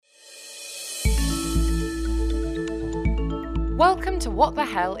Welcome to What the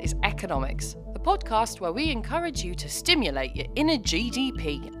Hell is Economics, the podcast where we encourage you to stimulate your inner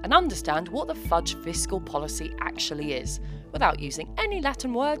GDP and understand what the fudge fiscal policy actually is, without using any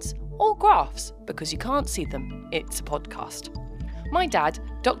Latin words or graphs, because you can't see them. It's a podcast. My dad,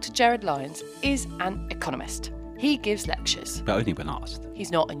 Dr. Gerard Lyons, is an economist. He gives lectures. But only when asked. He's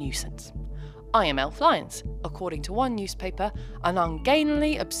not a nuisance. I am Elf Lyons, according to one newspaper, an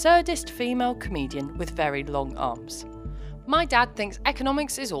ungainly, absurdist female comedian with very long arms. My dad thinks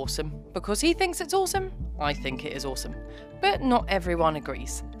economics is awesome. Because he thinks it's awesome, I think it is awesome. But not everyone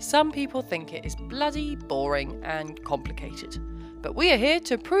agrees. Some people think it is bloody boring and complicated. But we are here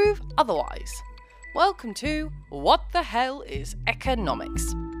to prove otherwise. Welcome to What the Hell is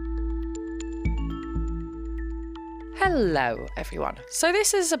Economics? Hello, everyone. So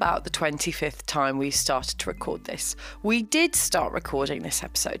this is about the 25th time we started to record this. We did start recording this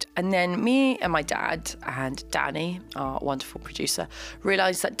episode, and then me and my dad and Danny, our wonderful producer,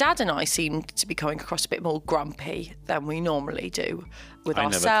 realised that Dad and I seemed to be coming across a bit more grumpy than we normally do with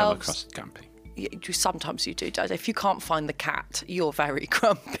ourselves. I never come across grumpy. Sometimes you do, Dad. If you can't find the cat, you're very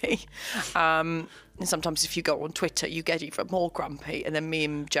grumpy. And sometimes if you go on Twitter, you get even more grumpy. And then me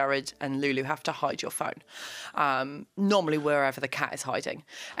and Jared and Lulu have to hide your phone. Normally wherever the cat is hiding.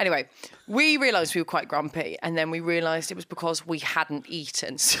 Anyway, we realised we were quite grumpy. And then we realised it was because we hadn't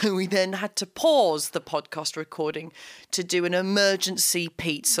eaten. So we then had to pause the podcast recording to do an emergency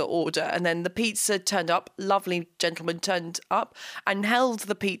pizza order. And then the pizza turned up. Lovely gentleman turned up and held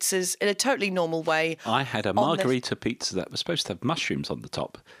the pizzas in a totally normal way. I had a margarita pizza that was supposed to have mushrooms on the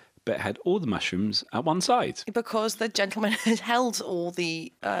top, but it had all the mushrooms at one side. Because the gentleman had held all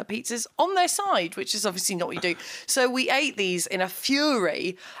the pizzas on their side, which is obviously not what you do. So we ate these in a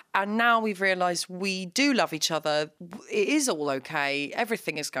fury, and now we've realised we do love each other. It is all okay.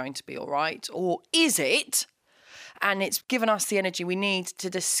 Everything is going to be all right. Or is it? And it's given us the energy we need to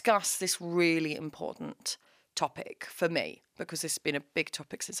discuss this really important topic for me, because it's been a big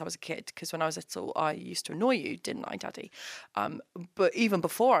topic since I was a kid, because when I was little I used to annoy you, didn't I, Daddy? But even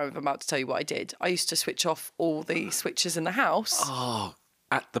before I'm about to tell you what I did, I used to switch off all the switches in the house. Oh,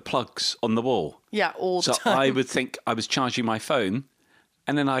 at the plugs on the wall. Yeah, all the time. So I would think I was charging my phone,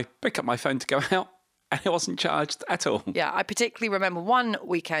 and then I pick up my phone to go out, and it wasn't charged at all. Yeah, I particularly remember one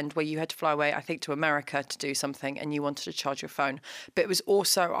weekend where you had to fly away, I think, to America to do something, and you wanted to charge your phone. But it was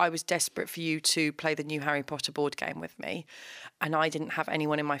also, I was desperate for you to play the new Harry Potter board game with me, and I didn't have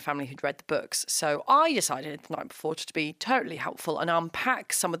anyone in my family who'd read the books. So I decided the night before to be totally helpful and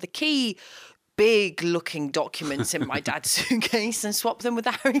unpack some of the key big-looking documents in my dad's suitcase and swap them with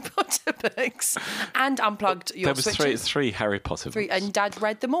the Harry Potter books, and unplugged your switches. There was three Harry Potter books. And Dad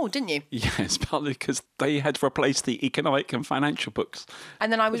read them all, didn't you? Yes, partly because they had replaced the economic and financial books.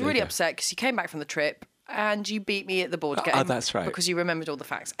 And then I was really upset because you came back from the trip and you beat me at the board game. Oh, that's right. Because you remembered all the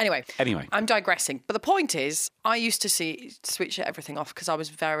facts. Anyway, I'm digressing. But the point is, I used to switch everything off because I was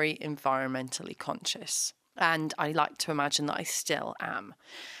very environmentally conscious. And I like to imagine that I still am.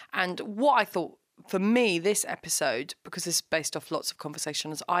 And what I thought, for me, this episode, because this is based off lots of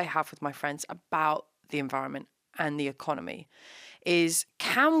conversations I have with my friends about the environment and the economy, is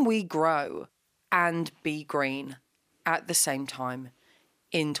can we grow and be green at the same time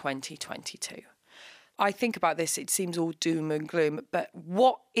in 2022? I think about this, it seems all doom and gloom, but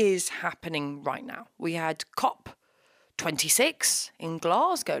what is happening right now? We had COP26 in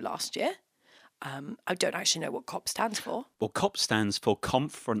Glasgow last year. I don't actually know what COP stands for. Well, COP stands for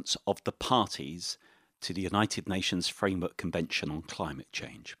Conference of the Parties to the United Nations Framework Convention on Climate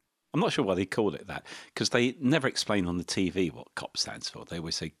Change. I'm not sure why they called it that, because they never explain on the TV what COP stands for. They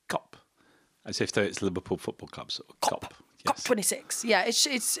always say COP, as if it's Liverpool Football Club's COP. Yes. COP26. Yeah, it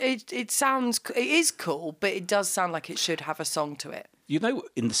is cool, but it does sound like it should have a song to it. You know,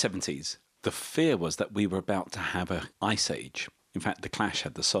 in the 70s, the fear was that we were about to have an ice age. In fact, The Clash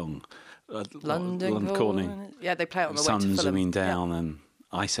had the song London Calling. Yeah, they play it on the way to Fulham. Sun zooming down and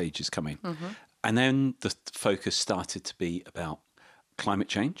ice age is coming. Mm-hmm. And then the focus started to be about climate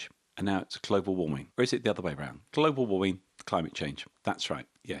change, and now it's global warming. Or is it the other way around? Global warming, climate change. That's right.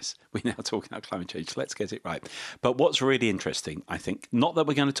 Yes, we're now talking about climate change. Let's get it right. But what's really interesting, I think, not that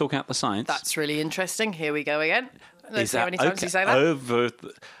we're going to talk about the science. That's really interesting. Here we go again. Let's see how many times you say that. Over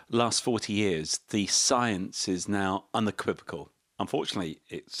the last 40 years, the science is now unequivocal. Unfortunately,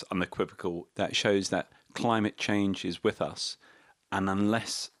 it's unequivocal that shows that climate change is with us, and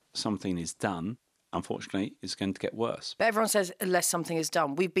unless something is done, unfortunately, it's going to get worse. But everyone says unless something is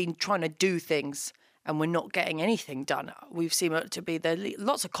done. We've been trying to do things and we're not getting anything done. We've seen it to be there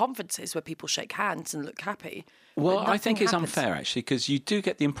lots of conferences where people shake hands and look happy. Well, I think it's unfair, actually, because you do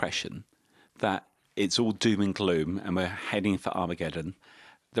get the impression that it's all doom and gloom and we're heading for Armageddon.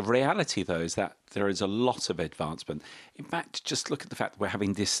 The reality, though, is that there is a lot of advancement. In fact, just look at the fact that we're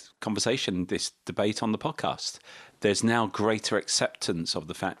having this conversation, this debate on the podcast. There's now greater acceptance of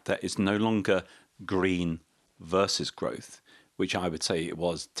the fact that it's no longer green versus growth, which I would say it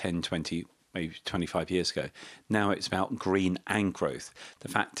was 10, 20, maybe 25 years ago. Now it's about green and growth. The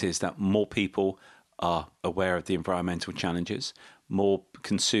fact is that more people are aware of the environmental challenges. More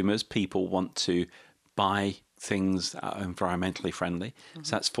consumers, people want to buy things that are environmentally friendly.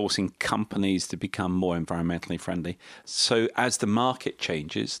 So that's forcing companies to become more environmentally friendly. So as the market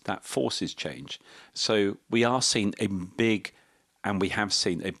changes, that forces change. So we are seeing we have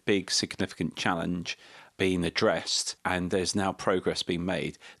seen a big significant challenge being addressed, and there's now progress being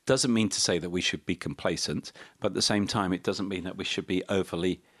made. Doesn't mean to say that we should be complacent, but at the same time, it doesn't mean that we should be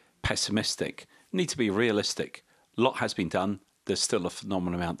overly pessimistic. We need to be realistic. A lot has been done. There's still a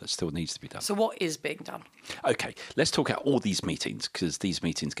phenomenal amount that still needs to be done. So what is being done? Okay, let's talk about all these meetings, because these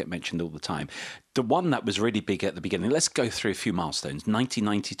meetings get mentioned all the time. The one that was really big at the beginning, let's go through a few milestones.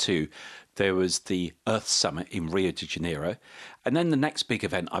 1992, there was the Earth Summit in Rio de Janeiro. And then the next big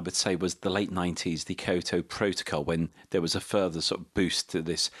event, I would say, was the late 90s, the Kyoto Protocol, when there was a further sort of boost to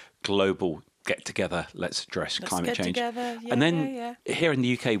this global get together, let's address climate change. Together. Yeah, and then here in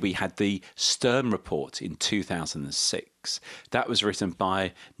the UK, we had the Stern Report in 2006. That was written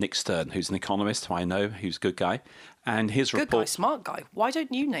by Nick Stern, who's an economist who I know, who's a good guy. And his report... Good guy, smart guy. Why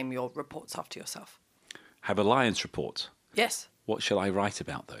don't you name your reports after yourself? Have a Lions report. Yes. What shall I write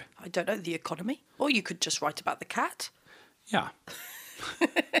about, though? I don't know, the economy. Or you could just write about the cat. Yeah.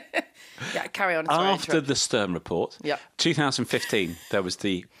 Yeah, carry on. After the Stern Report, 2015, there was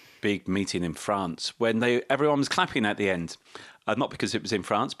the big meeting in France when everyone was clapping at the end. Not because it was in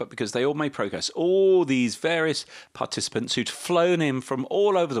France, but because they all made progress. All these various participants who'd flown in from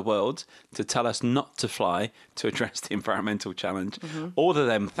all over the world to tell us not to fly to address the environmental challenge. All of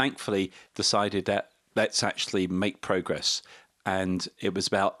them, thankfully, decided that let's actually make progress. And it was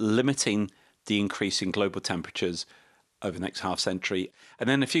about limiting the increase in global temperatures over the next half century. And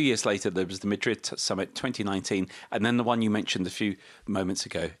then a few years later, there was the Madrid Summit 2019, and then the one you mentioned a few moments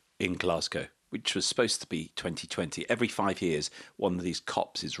ago in Glasgow, which was supposed to be 2020. Every 5 years, one of these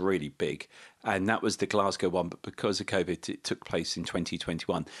COPs is really big. And that was the Glasgow one, but because of COVID, it took place in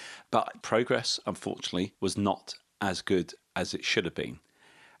 2021. But progress, unfortunately, was not as good as it should have been.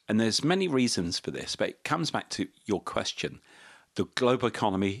 And there's many reasons for this, but it comes back to your question. The global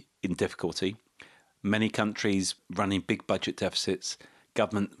economy in difficulty, many countries running big budget deficits,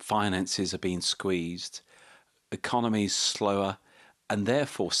 government finances are being squeezed, economies slower, and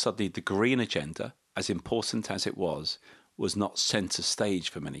therefore suddenly the green agenda, as important as it was not centre stage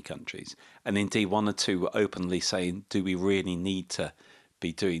for many countries. And indeed, one or two were openly saying, do we really need to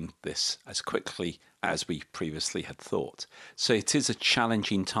be doing this as quickly as we previously had thought? So it is a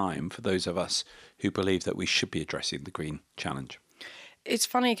challenging time for those of us who believe that we should be addressing the green challenge. It's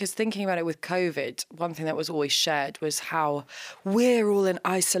funny because thinking about it with COVID, one thing that was always shared was how we're all in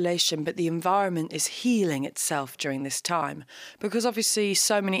isolation, but the environment is healing itself during this time. Because obviously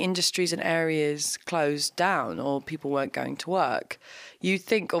so many industries and areas closed down or people weren't going to work. You'd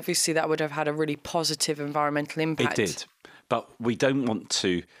think obviously that would have had a really positive environmental impact. It did. But we don't want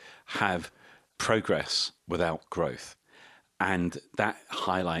to have progress without growth. And that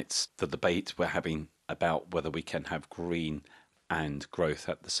highlights the debate we're having about whether we can have green and growth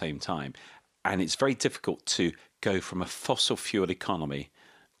at the same time. And it's very difficult to go from a fossil fuel economy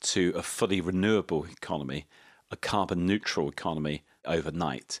to a fully renewable economy, a carbon neutral economy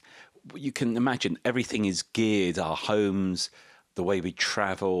overnight. You can imagine everything is geared, our homes, the way we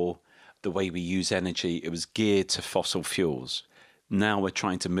travel, the way we use energy, it was geared to fossil fuels. Now we're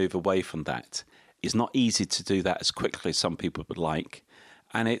trying to move away from that. It's not easy to do that as quickly as some people would like.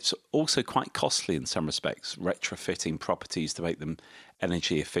 And it's also quite costly in some respects, retrofitting properties to make them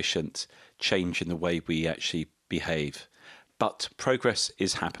energy efficient, changing the way we actually behave. But progress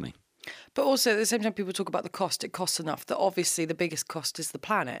is happening. But also at the same time, people talk about the cost. It costs enough that obviously the biggest cost is the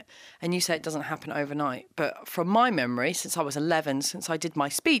planet. And you say it doesn't happen overnight. But from my memory, since I was 11, since I did my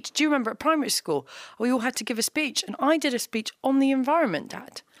speech, do you remember at primary school, we all had to give a speech? And I did a speech on the environment,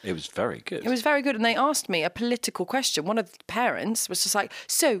 Dad. It was very good. It was very good. And they asked me a political question. One of the parents was just like,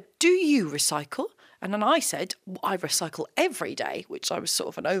 so do you recycle? And then I said, I recycle every day, which I was sort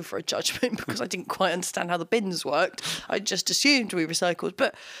of an over a judgment because I didn't quite understand how the bins worked. I just assumed we recycled.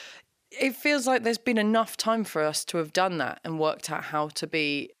 But it feels like there's been enough time for us to have done that and worked out how to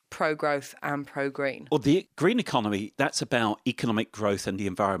be pro-growth and pro-green. Well, the green economy, that's about economic growth and the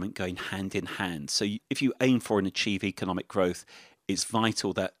environment going hand in hand. So if you aim for and achieve economic growth, it's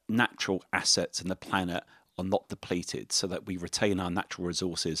vital that natural assets in the planet are not depleted so that we retain our natural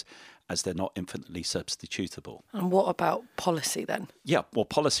resources as they're not infinitely substitutable. And what about policy then? Yeah, well,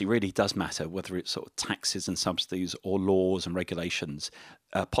 policy really does matter, whether it's sort of taxes and subsidies or laws and regulations.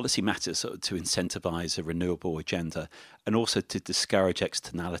 Policy matters sort of to incentivise a renewable agenda and also to discourage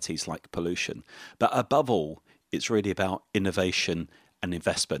externalities like pollution. But above all, it's really about innovation and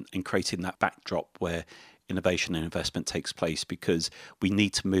investment and creating that backdrop where innovation and investment takes place, because we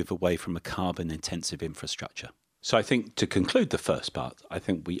need to move away from a carbon-intensive infrastructure. So I think to conclude the first part, I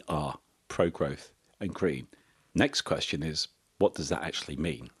think we are pro-growth and green. Next question is, what does that actually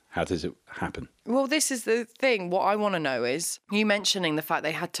mean? How does it happen? Well, this is the thing. What I want to know is, you mentioning the fact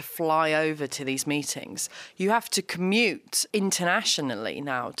they had to fly over to these meetings. You have to commute internationally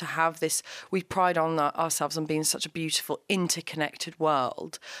now to have this. We pride on ourselves on being such a beautiful, interconnected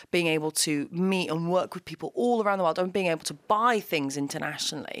world, being able to meet and work with people all around the world and being able to buy things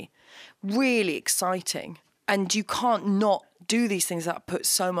internationally. Really exciting. And you can't not do these things that put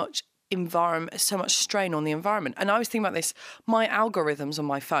so much strain on the environment. And I was thinking about this. My algorithms on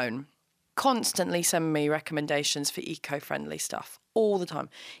my phone constantly send me recommendations for eco-friendly stuff all the time.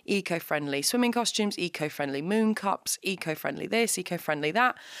 Eco-friendly swimming costumes, eco-friendly moon cups, eco-friendly this, eco-friendly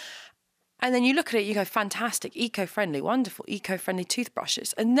that. And then you look at it, you go, fantastic, eco-friendly, wonderful, eco-friendly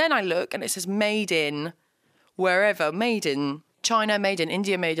toothbrushes. And then I look and it says made in wherever, made in China, made in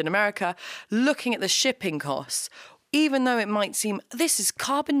India, made in America. Looking at the shipping costs, even though it might seem this is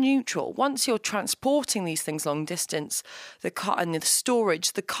carbon neutral, once you're transporting these things long distance, and the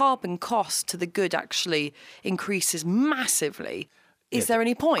storage, the carbon cost to the good actually increases massively. Is there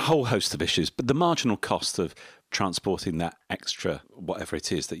any point? A whole host of issues, but the marginal cost of transporting that extra whatever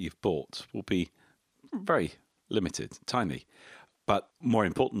it is that you've bought will be very limited, tiny. But more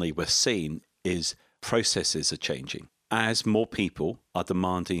importantly, we're seeing is processes are changing. As more people are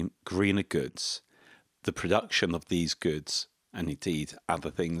demanding greener goods, the production of these goods, and indeed other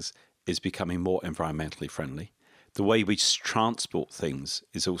things, is becoming more environmentally friendly. The way we transport things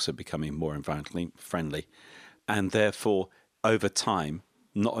is also becoming more environmentally friendly. And therefore, over time,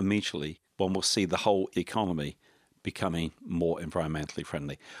 not immediately, one will see the whole economy becoming more environmentally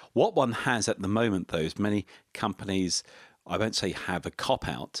friendly. What one has at the moment, though, is many companies, I won't say have a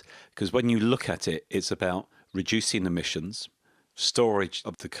cop-out, because when you look at it, it's about reducing emissions, storage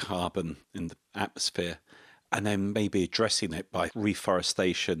of the carbon in the atmosphere, and then maybe addressing it by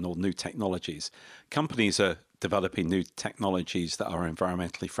reforestation or new technologies. Companies are developing new technologies that are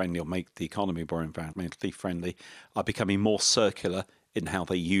environmentally friendly or make the economy more environmentally friendly, are becoming more circular in how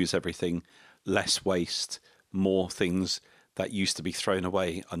they use everything, less waste, more things that used to be thrown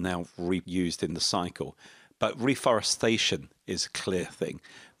away are now reused in the cycle. But reforestation is a clear thing.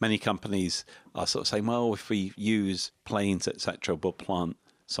 Many companies are sort of saying, well, if we use planes, etc., we'll plant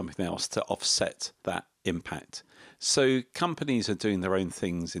something else to offset that impact. So companies are doing their own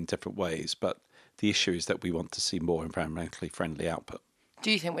things in different ways, but the issue is that we want to see more environmentally friendly output.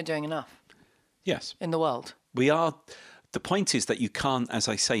 Do you think we're doing enough? Yes. In the world? We are. The point is that you can't, as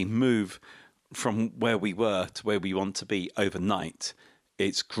I say, move from where we were to where we want to be overnight.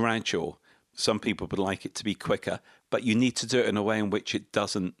 It's gradual. Some people would like it to be quicker, but you need to do it in a way in which it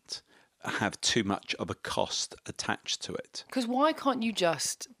doesn't have too much of a cost attached to it. Because why can't you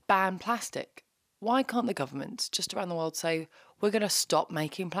just ban plastic? Why can't the governments just around the world say, we're going to stop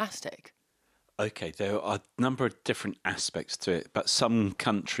making plastic? Okay, there are a number of different aspects to it, but some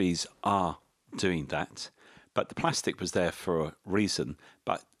countries are doing that. But the plastic was there for a reason,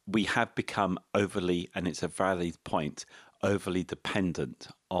 but we have become overly, and it's a valid point, overly dependent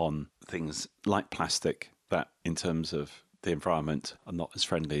on things like plastic that in terms of the environment are not as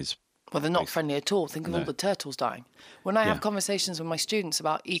friendly as... Well, they're not friendly at all. Think of all the turtles dying. When I have conversations with my students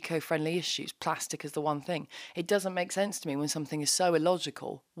about eco-friendly issues, plastic is the one thing. It doesn't make sense to me when something is so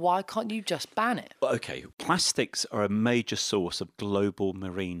illogical. Why can't you just ban it? Okay, plastics are a major source of global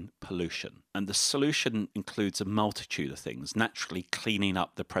marine pollution. And the solution includes a multitude of things, naturally cleaning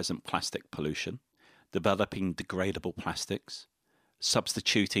up the present plastic pollution, developing degradable plastics,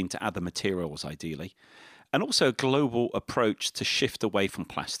 substituting to other materials ideally, and also a global approach to shift away from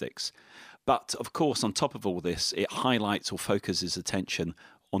plastics. But of course, on top of all this, it highlights or focuses attention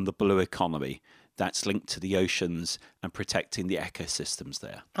on the blue economy that's linked to the oceans and protecting the ecosystems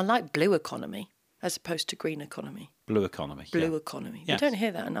there. I like blue economy as opposed to green economy. Blue economy. Blue economy. Yes. You don't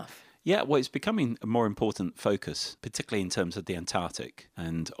hear that enough. Yeah, well, it's becoming a more important focus, particularly in terms of the Antarctic,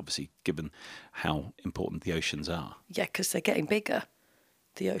 and obviously given how important the oceans are. Yeah, because they're getting bigger,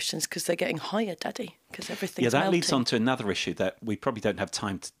 the oceans, because they're getting higher, Daddy, because everything's melting. melting. Leads on to another issue that we probably don't have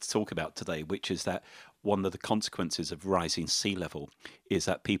time to talk about today, which is that one of the consequences of rising sea level is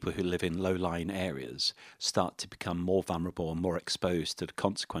that people who live in low-lying areas start to become more vulnerable and more exposed to the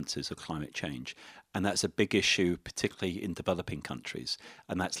consequences of climate change. And that's a big issue, particularly in developing countries.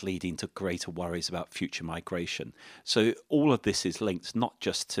 And that's leading to greater worries about future migration. So all of this is linked not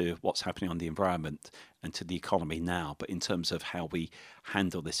just to what's happening on the environment and to the economy now, but in terms of how we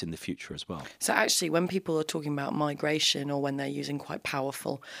handle this in the future as well. So actually, when people are talking about migration, or when they're using quite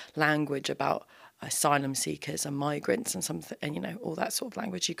powerful language about asylum seekers and migrants and something, and all that sort of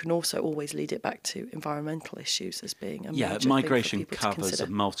language, you can also always lead it back to environmental issues as being a major migration thing for people covers to a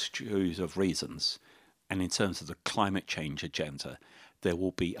multitude of reasons, and in terms of the climate change agenda, there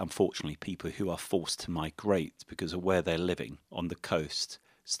will be unfortunately people who are forced to migrate because of where they're living on the coast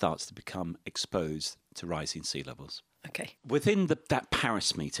starts to become exposed to rising sea levels. Okay. Within that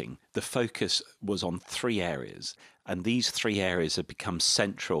Paris meeting, the focus was on 3 areas, and these 3 areas have become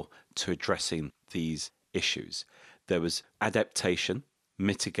central to addressing these issues. There was adaptation,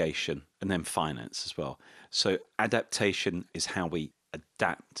 mitigation, and then finance as well. So adaptation is how we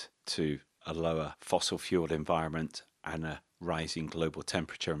adapt to a lower fossil fuel environment and a rising global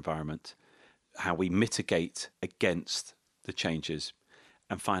temperature environment, how we mitigate against the changes,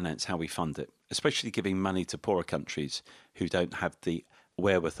 and finance, how we fund it, especially giving money to poorer countries who don't have the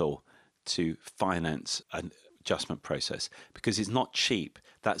wherewithal to finance an adjustment process, because it's not cheap.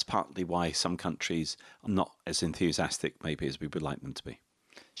 That's partly why some countries are not as enthusiastic maybe as we would like them to be.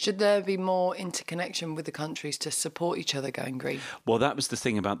 Should there be more interconnection with the countries to support each other going green? Well, that was the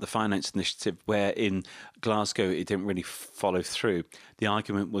thing about the finance initiative, where in Glasgow it didn't really follow through. The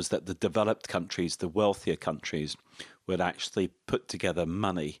argument was that the developed countries, the wealthier countries, would actually put together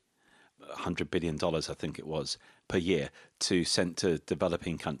money, $100 billion, I think it was, per year, to send to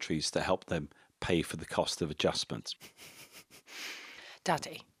developing countries to help them pay for the cost of adjustments.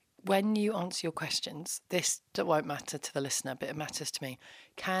 Daddy, when you answer your questions, this won't matter to the listener, but it matters to me.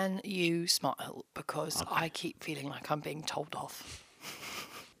 Can you smile? Because I keep feeling like I'm being told off.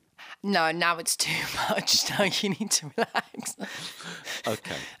 No, now it's too much. Now you need to relax.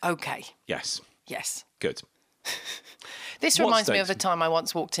 Okay. Yes. Good. This reminds me of the time I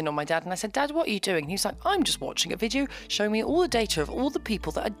once walked in on my dad and I said, Dad, what are you doing? And he was like, I'm just watching a video showing me all the data of all the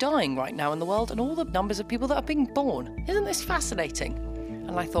people that are dying right now in the world and all the numbers of people that are being born. Isn't this fascinating?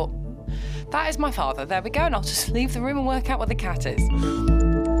 And I thought, that is my father. There we go. And I'll just leave the room and work out what the cat is.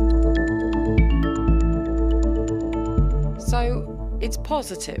 So it's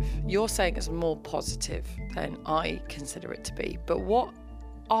positive. You're saying it's more positive than I consider it to be. But what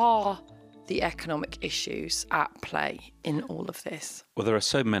are the economic issues at play in all of this? Well, there are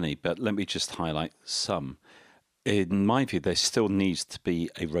so many, but let me just highlight some. In my view, there still needs to be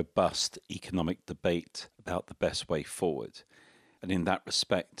a robust economic debate about the best way forward. And in that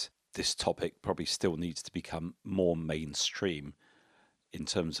respect, this topic probably still needs to become more mainstream in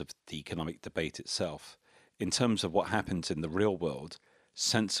terms of the economic debate itself. In terms of what happens in the real world,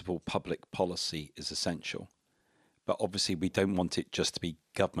 sensible public policy is essential. But obviously, we don't want it just to be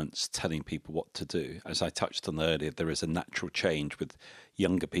governments telling people what to do. As I touched on earlier, there is a natural change with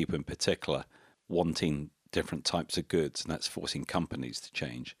younger people in particular wanting different types of goods, and that's forcing companies to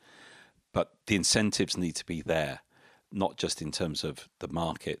change. But the incentives need to be there, not just in terms of the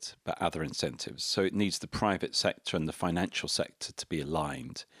market, but other incentives. So it needs the private sector and the financial sector to be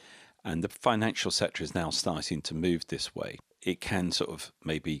aligned. And the financial sector is now starting to move this way. It can sort of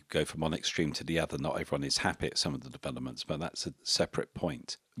maybe go from one extreme to the other. Not everyone is happy at some of the developments, but that's a separate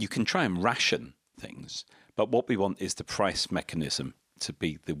point. You can try and ration things, but what we want is the price mechanism to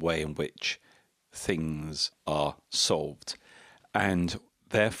be the way in which things are solved. And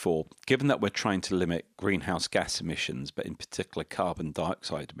therefore, given that we're trying to limit greenhouse gas emissions, but in particular carbon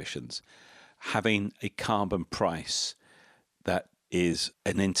dioxide emissions, having a carbon price that is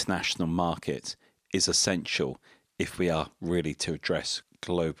an international market is essential if we are really to address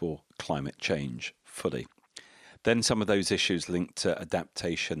global climate change fully. Then some of those issues linked to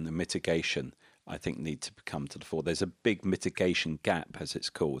adaptation and mitigation, I think, need to come to the fore. There's a big mitigation gap, as it's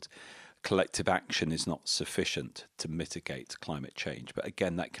called. Collective action is not sufficient to mitigate climate change. But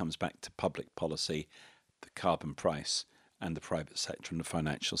again, that comes back to public policy, the carbon price, and the private sector and the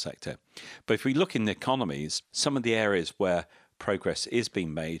financial sector. But if we look in the economies, some of the areas where progress is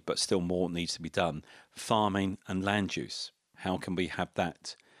being made, but still more needs to be done, farming and land use. How can we have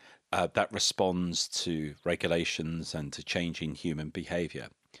that that responds to regulations and to changing human behaviour?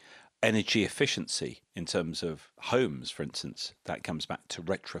 Energy efficiency in terms of homes, for instance, that comes back to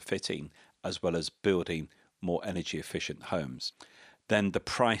retrofitting as well as building more energy efficient homes. Then the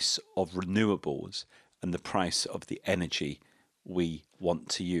price of renewables and the price of the energy we want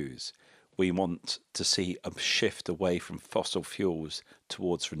to use. we want to see a shift away from fossil fuels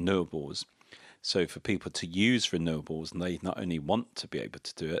towards renewables. So for people to use renewables, and they not only want to be able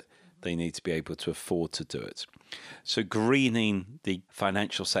to do it, they need to be able to afford to do it. So greening the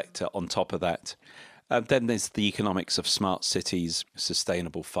financial sector on top of that. Then there's the economics of smart cities,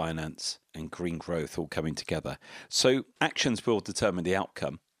 sustainable finance, and green growth all coming together. So actions will determine the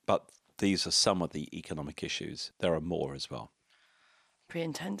outcome, but these are some of the economic issues. There are more as well. Pretty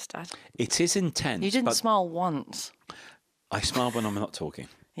intense, Dad. It is intense. You didn't smile once. I smile when I'm not talking.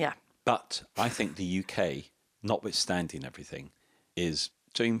 Yeah. But I think the UK, notwithstanding everything, is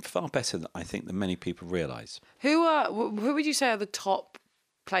doing far better than I think than many people realise. Who would you say are the top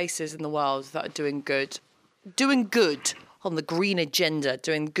places in the world that are doing good on the green agenda,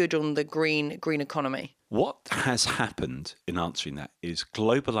 doing good on the green economy? What has happened in answering that is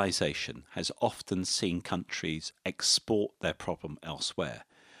globalisation has often seen countries export their problem elsewhere.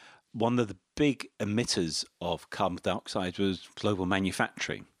 One of the big emitters of carbon dioxide was global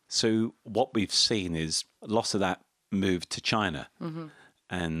manufacturing. So what we've seen is a lot of that moved to China. Mm-hmm.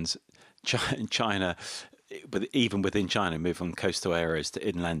 And China, but even within China, move from coastal areas to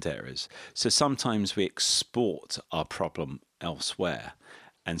inland areas. So sometimes we export our problem elsewhere.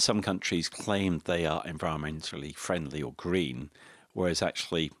 And some countries claim they are environmentally friendly or green, whereas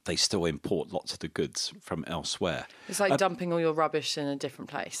actually they still import lots of the goods from elsewhere. It's like dumping all your rubbish in a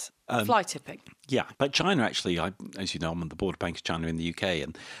different place. Fly tipping. Yeah, but China actually, as you know, I'm on the board of Bank of China in the UK,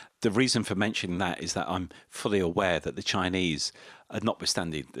 and the reason for mentioning that is that I'm fully aware that the Chinese,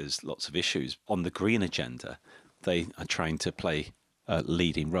 notwithstanding there's lots of issues on the green agenda, they are trying to play a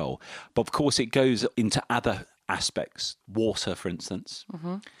leading role. But of course, it goes into other aspects. Water, for instance.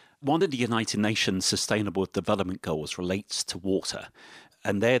 Mm-hmm. One of the United Nations Sustainable Development Goals relates to water.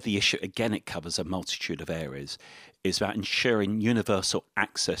 And there the issue, again, it covers a multitude of areas, is about ensuring universal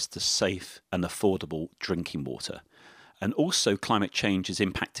access to safe and affordable drinking water. And also climate change is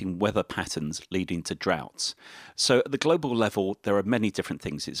impacting weather patterns leading to droughts. So at the global level, there are many different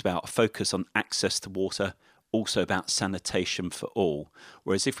things. It's about a focus on access to water, also about sanitation for all.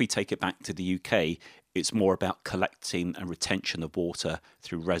 Whereas if we take it back to the UK, it's more about collecting and retention of water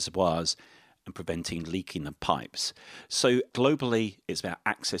through reservoirs and preventing leaking of pipes. So globally, it's about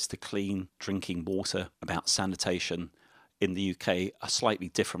access to clean drinking water, about sanitation. In the UK, a slightly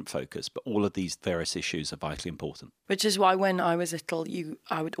different focus, but all of these various issues are vitally important. Which is why when I was little,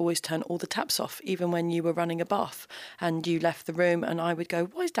 I would always turn all the taps off, even when you were running a bath and you left the room, and I would go,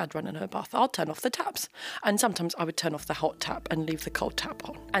 why is Dad running a bath? I'll turn off the taps. And sometimes I would turn off the hot tap and leave the cold tap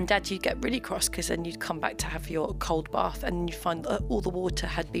on. And Dad, you'd get really cross because then you'd come back to have your cold bath and you'd find that all the water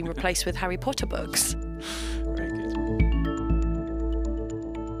had been replaced with Harry Potter books. Very good.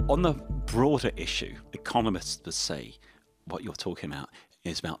 On the broader issue, economists would say, what you're talking about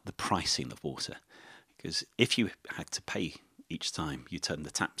is about the pricing of water. Because if you had to pay each time you turn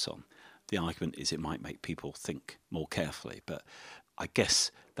the taps on, the argument is it might make people think more carefully. But I guess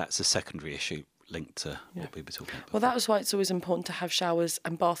that's a secondary issue linked to what we were talking about. Well, that was why it's always important to have showers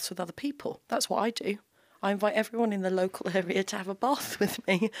and baths with other people. That's what I do. I invite everyone in the local area to have a bath with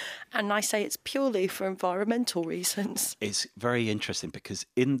me, and I say it's purely for environmental reasons. It's very interesting because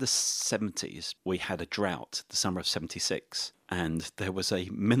in the 70s, we had a drought, the summer of 76, and there was a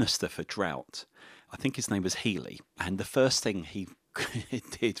minister for drought. I think his name was Healy, and the first thing he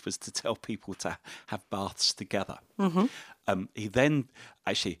did was to tell people to have baths together. Mm-hmm. He then,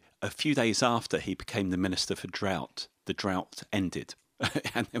 actually, a few days after he became the minister for drought, the drought ended.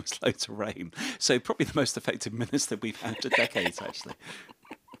 And there was loads of rain. So probably the most effective minister we've had for decades, actually.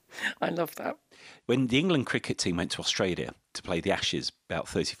 I love that. When the England cricket team went to Australia to play the Ashes about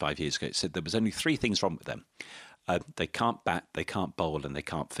 35 years ago, it said there was only 3 things wrong with them. They can't bat, they can't bowl, and they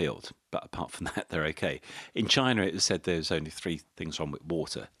can't field. But apart from that, they're okay. In China, it was said there's only 3 things wrong with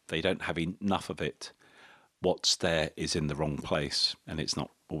water. They don't have enough of it. What's there is in the wrong place, and it's not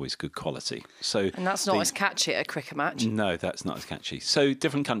always good quality. And that's not as catchy at a cricket match. No, that's not as catchy. So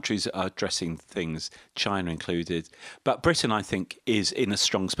different countries are addressing things, China included. But Britain, I think, is in a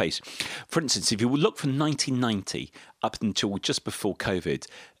strong space. For instance, if you look from 1990 up until just before COVID,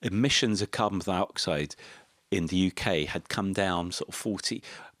 emissions of carbon dioxide in the UK had come down sort of 42%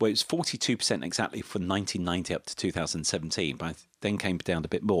 exactly from 1990 up to 2017, but then came down a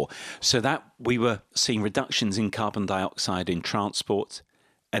bit more. So that we were seeing reductions in carbon dioxide in transport,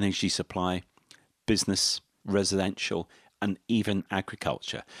 energy supply, business, residential, and even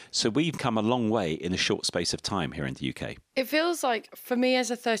agriculture. So we've come a long way in a short space of time here in the UK. It feels like, for me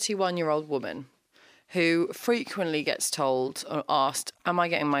as a 31-year-old woman who frequently gets told or asked, am I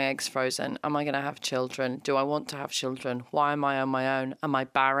getting my eggs frozen? Am I going to have children? Do I want to have children? Why am I on my own? Am I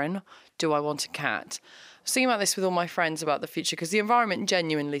barren? Do I want a cat? I was thinking about this with all my friends about the future because the environment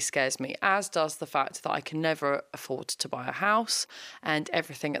genuinely scares me, as does the fact that I can never afford to buy a house and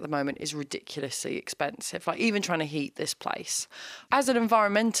everything at the moment is ridiculously expensive, like even trying to heat this place. As an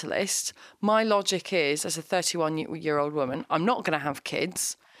environmentalist, my logic is, as a 31-year-old woman, I'm not going to have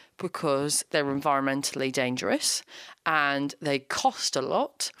kids because they're environmentally dangerous and they cost a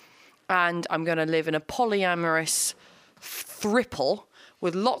lot, and I'm going to live in a polyamorous throuple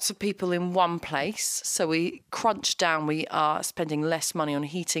with lots of people in one place. So we crunch down, we are spending less money on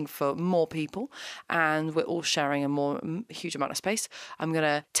heating for more people, and we're all sharing a huge amount of space. I'm going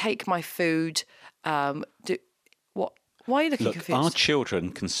to take my food. Why are you looking confused? Are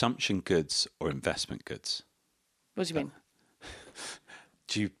children consumption goods or investment goods? What do you mean?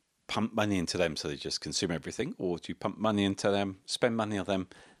 Do you pump money into them so they just consume everything, or do you pump money into them, spend money on them,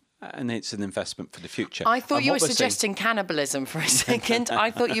 and it's an investment for the future? I thought you were suggesting cannibalism for a second.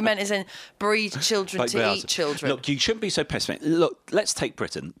 I thought you meant as in breed children to eat children. Look, you shouldn't be so pessimistic. Look, let's take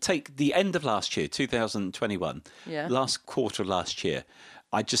Britain. Take the end of last year, 2021, last quarter of last year.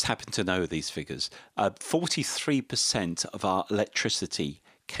 I just happen to know these figures. 43% of our electricity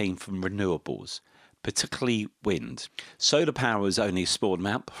came from renewables, particularly wind. Solar power was only a small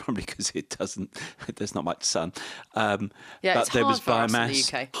amount, probably because there's not much sun. But there was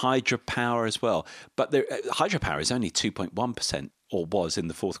biomass, in the UK. hydropower as well. But hydropower is only 2.1%, or was in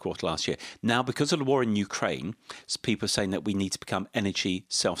the fourth quarter last year. Now, because of the war in Ukraine, people are saying that we need to become energy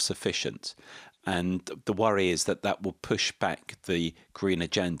self-sufficient. And the worry is that will push back the green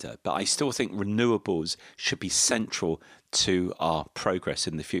agenda. But I still think renewables should be central to our progress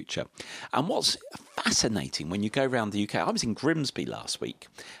in the future. And what's fascinating when you go around the UK, I was in Grimsby last week,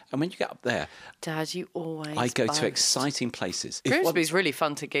 and when you get up there, Dad, you always I go to exciting places. Grimsby's really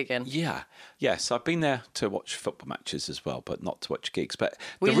fun to gig in. Yeah. Yes, I've been there to watch football matches as well, but not to watch gigs. But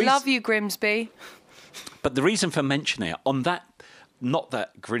we love you, Grimsby. But the reason for mentioning it, on that, not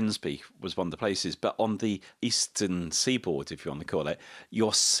that Grimsby was one of the places, but on the eastern seaboard, if you want to call it,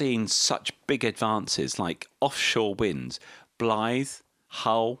 you're seeing such big advances like offshore wind. Blyth,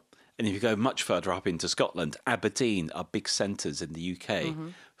 Hull, and if you go much further up into Scotland, Aberdeen are big centres in the UK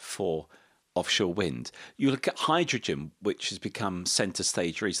for offshore wind. You look at hydrogen, which has become centre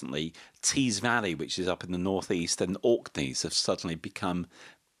stage recently. Tees Valley, which is up in the northeast, and Orkneys have suddenly become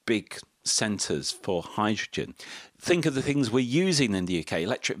big centres for hydrogen. Think of the things we're using in the UK,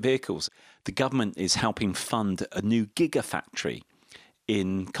 electric vehicles. The government is helping fund a new gigafactory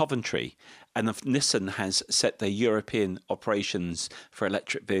in Coventry, and Nissan has set their European operations for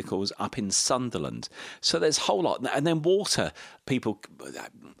electric vehicles up in Sunderland. So there's a whole lot. And then water, people,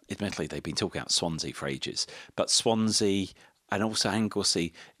 admittedly, they've been talking about Swansea for ages, but Swansea and also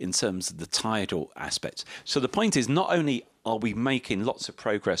Anglesey in terms of the tidal aspects. So the point is, not only are we making lots of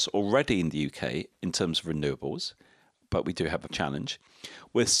progress already in the UK in terms of renewables, but we do have a challenge.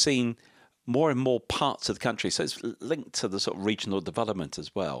 We're seeing more and more parts of the country, so it's linked to the sort of regional development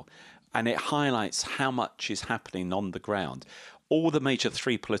as well, and it highlights how much is happening on the ground. All the major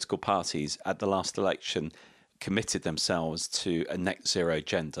three political parties at the last election committed themselves to a net zero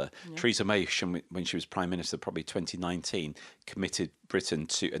agenda. Yeah. Theresa May, when she was Prime Minister, probably 2019, committed Britain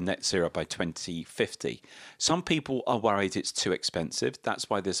to a net zero by 2050. Some people are worried it's too expensive.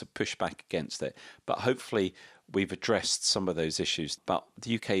 That's why there's a pushback against it. But hopefully we've addressed some of those issues. But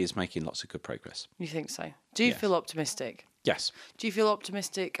the UK is making lots of good progress. You think so? Do you feel optimistic? Yes. Do you feel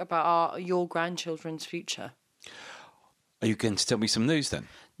optimistic about your grandchildren's future? Are you going to tell me some news then?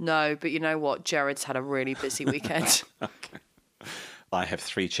 No, but you know what? Jared's had a really busy weekend. Okay. I have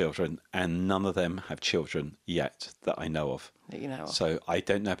 3 children, and none of them have children yet that I know of. That you know of. So I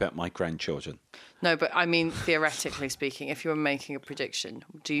don't know about my grandchildren. No, but I mean, theoretically speaking, if you were making a prediction,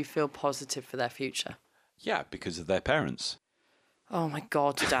 do you feel positive for their future? Yeah, because of their parents. Oh my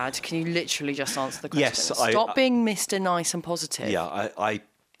God, Dad! Can you literally just answer the question? Yes, Stop being Mr. Nice and positive. Yeah,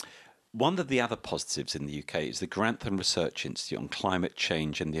 one of the other positives in the UK is the Grantham Research Institute on Climate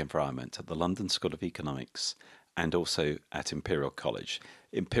Change and the Environment at the London School of Economics and also at Imperial College.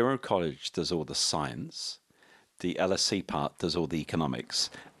 Imperial College does all the science, the LSE part does all the economics,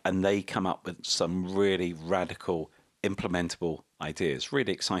 and they come up with some really radical, implementable ideas.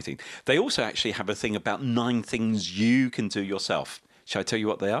 Really exciting. They also actually have a thing about 9 things you can do yourself. Shall I tell you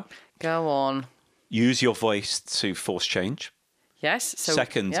what they are? Go on. Use your voice to force change. Yes. So,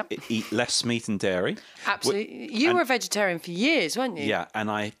 second, eat less meat and dairy. Absolutely. You were a vegetarian for years, weren't you? Yeah, and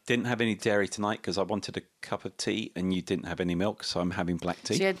I didn't have any dairy tonight because I wanted a cup of tea, and you didn't have any milk, so I'm having black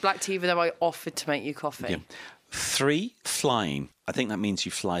tea. So you had black tea even though I offered to make you coffee. Yeah. 3, flying. I think that means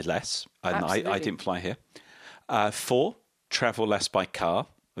you fly less. And I didn't fly here. 4, travel less by car.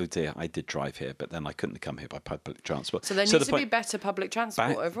 Oh dear, I did drive here, but then I couldn't come here by public transport. So there needs to be better public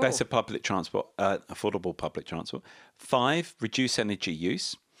transport overall. Better public transport, affordable public transport. 5, reduce energy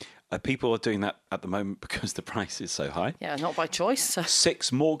use. People are doing that at the moment because the price is so high. Yeah, not by choice.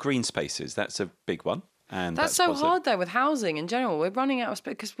 6, more green spaces. That's a big one. And that's so hard, though, with housing in general. We're running out of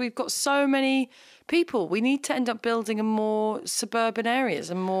space because we've got so many people. We need to end up building in more suburban areas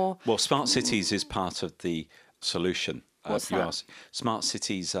and more... Well, smart cities is part of the solution. What's that? Smart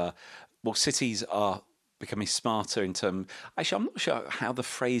cities are... Well, cities are becoming smarter in terms... Actually, I'm not sure how the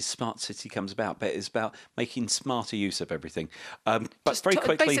phrase smart city comes about, but it's about making smarter use of everything. But very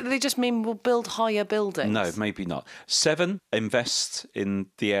quickly... Basically, they just mean we'll build higher buildings. No, maybe not. 7, invest in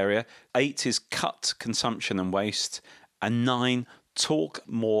the area. 8 is cut consumption and waste. And 9, talk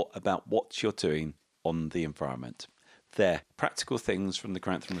more about what you're doing on the environment. They're practical things from the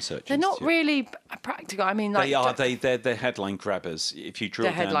Grantham Research They're Institute. Not really practical. I mean, like... They are. They're headline grabbers. If you drill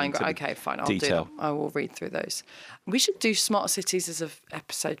down into okay, fine. I'll detail. do that. I will read through those. We should do smart cities as an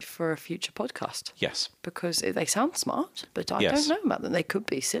episode for a future podcast. Yes. Because they sound smart, but I don't know about them. They could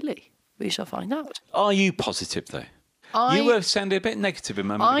be silly. We shall find out. Are you positive, though? You were sounding a bit negative a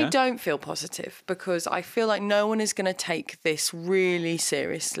moment ago. I don't feel positive because I feel like no one is going to take this really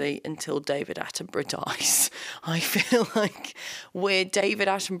seriously until David Attenborough dies. I feel like David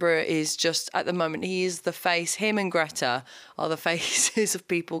Attenborough is just, at the moment, he is the face, him and Greta are the faces of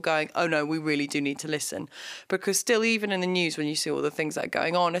people going, oh no, we really do need to listen. Because still, even in the news, when you see all the things that are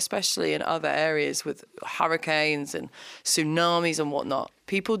going on, especially in other areas with hurricanes and tsunamis and whatnot,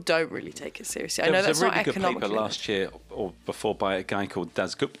 people don't really take it seriously. I know that's not economically. There was a really good paper last year or before by a guy called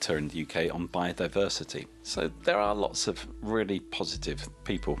Das Gupta in the UK on biodiversity. So there are lots of really positive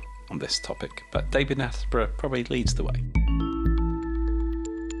people on this topic, but David Attenborough probably leads the way.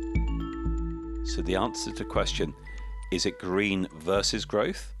 So the answer to the question, is it green versus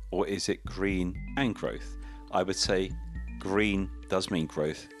growth or is it green and growth? I would say green does mean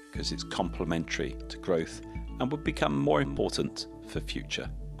growth because it's complementary to growth and would become more important for future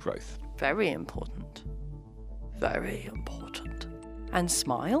growth. Very important. Very important. And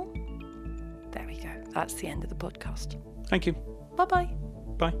smile. There we go. That's the end of the podcast. Thank you. Bye-bye.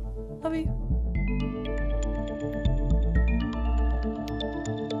 Bye. Love you.